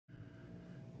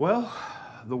Well,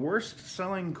 the worst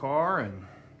selling car in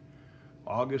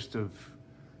August of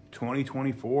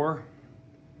 2024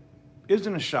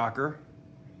 isn't a shocker.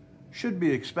 Should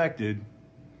be expected,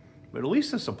 but at least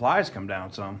the supplies come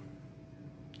down some.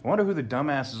 I wonder who the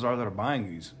dumbasses are that are buying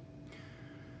these.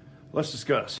 Let's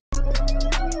discuss.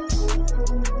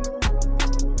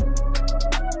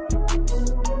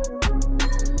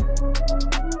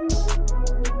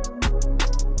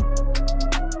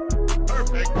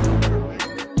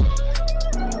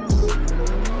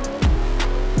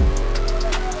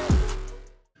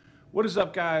 What is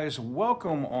up, guys?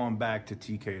 Welcome on back to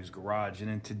TK's Garage, and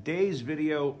in today's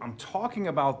video I'm talking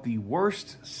about the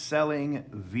worst selling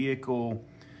vehicle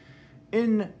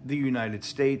in the United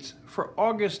States for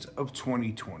August of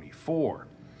 2024,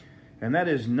 and that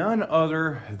is none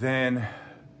other than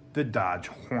the Dodge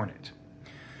Hornet.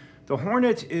 The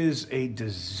Hornet is a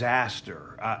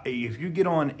disaster. If you get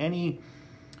on any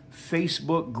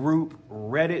Facebook group,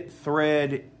 Reddit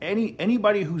thread,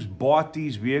 anybody who's bought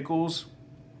these vehicles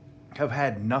have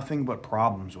had nothing but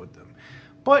problems with them.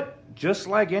 But just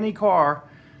like any car,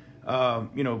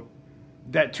 that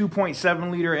 2.7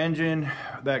 liter engine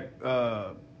that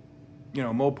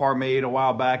Mopar made a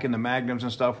while back in the Magnums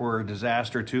and stuff were a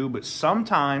disaster too. But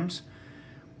sometimes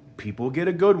people get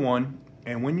a good one,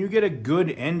 and when you get a good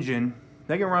engine,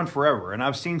 they can run forever. And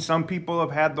I've seen some people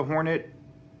have had the Hornet,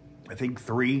 I think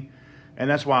 3. And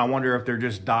that's why I wonder if they're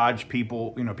just Dodge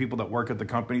people, people that work at the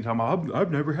company talking about, I've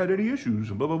never had any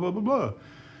issues, blah, blah, blah, blah,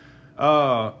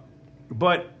 blah.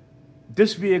 But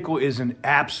this vehicle is an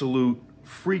absolute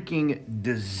freaking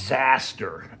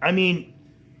disaster. I mean,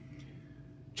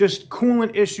 just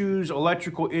coolant issues,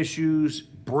 electrical issues,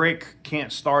 brake,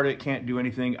 can't start it, can't do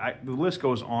anything. The list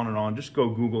goes on and on. Just go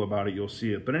Google about it, you'll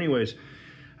see it. But anyways,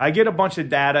 I get a bunch of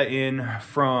data in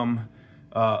from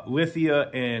Lithia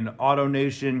and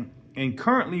AutoNation. And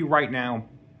currently, right now,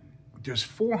 there's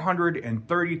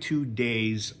 432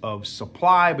 days of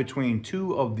supply between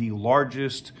two of the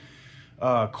largest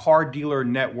car dealer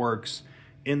networks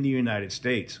in the United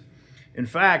States. In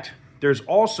fact, there's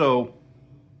also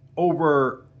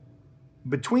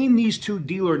between these two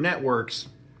dealer networks,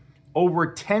 over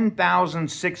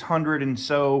 10,600 and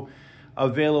so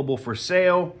available for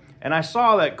sale. And I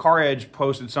saw that CarEdge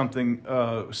posted something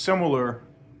similar.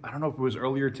 I don't know if it was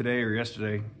earlier today or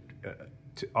yesterday,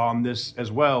 on this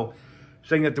as well,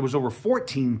 saying that there was over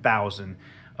 14,000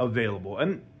 available,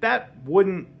 and that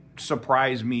wouldn't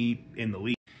surprise me in the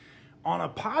least. On a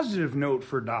positive note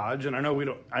for Dodge, and I know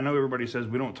everybody says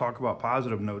we don't talk about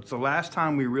positive notes. The last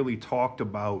time we really talked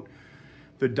about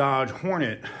the Dodge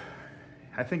Hornet,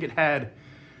 I think it had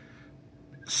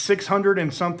 600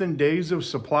 and something days of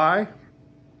supply.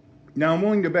 Now I'm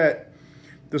willing to bet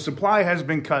the supply has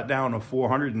been cut down to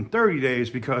 430 days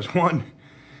because one,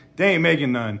 they ain't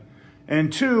making none.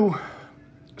 And two,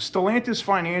 Stellantis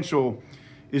Financial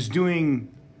is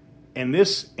doing, in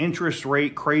this interest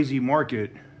rate crazy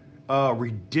market,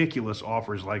 ridiculous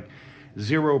offers like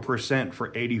 0%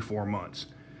 for 84 months.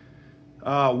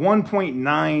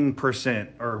 1.9%,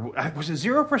 or was it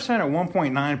 0% or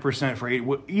 1.9% for 80?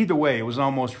 Either way, it was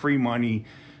almost free money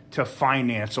to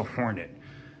finance a Hornet.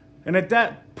 And at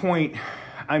that point,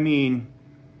 I mean,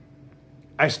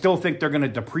 I still think they're going to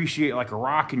depreciate like a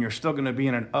rock, and you're still going to be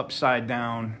in an upside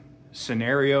down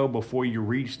scenario before you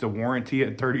reach the warranty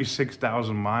at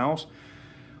 36,000 miles.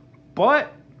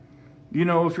 But,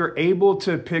 if you're able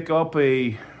to pick up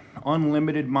a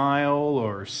unlimited mile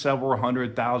or several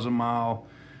 100,000 mile,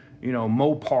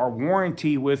 Mopar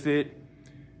warranty with it,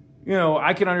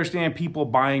 I can understand people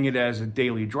buying it as a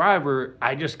daily driver.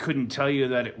 I just couldn't tell you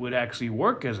that it would actually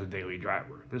work as a daily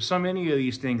driver. There's so many of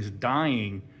these things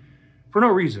dying for no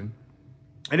reason.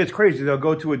 And it's crazy. They'll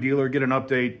go to a dealer, get an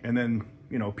update, and then,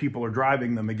 people are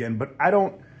driving them again. But I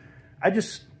don't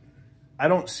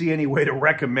see any way to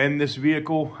recommend this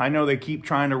vehicle. I know they keep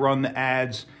trying to run the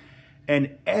ads,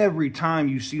 and every time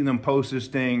you see them post this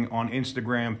thing on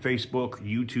Instagram, Facebook,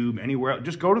 YouTube, anywhere else,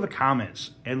 just go to the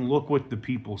comments and look what the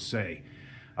people say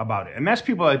about it. And that's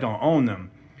people that don't own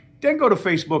them. Then go to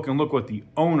Facebook and look what the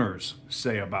owners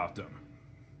say about them.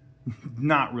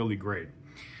 Not really great.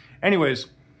 Anyways,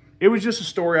 it was just a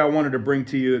story I wanted to bring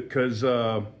to you because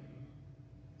to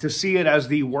see it as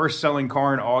the worst selling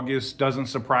car in August doesn't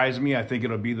surprise me. I think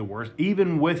it'll be the worst.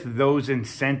 Even with those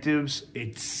incentives,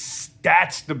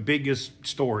 that's the biggest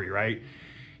story, right?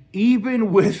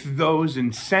 Even with those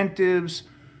incentives,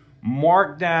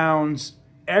 markdowns,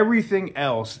 everything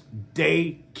else,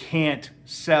 they can't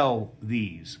sell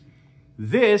these.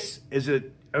 This is a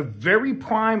very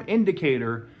prime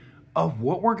indicator of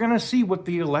what we're going to see with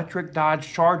the electric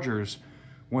Dodge Chargers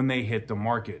when they hit the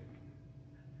market.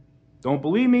 Don't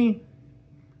believe me?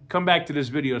 Come back to this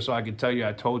video so I can tell you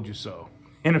I told you so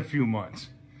in a few months.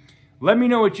 Let me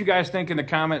know what you guys think in the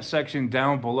comment section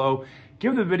down below.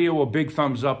 Give the video a big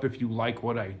thumbs up if you like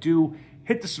what I do.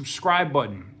 Hit the subscribe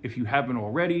button if you haven't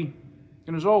already.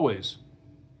 And as always,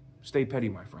 stay petty,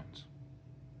 my friends.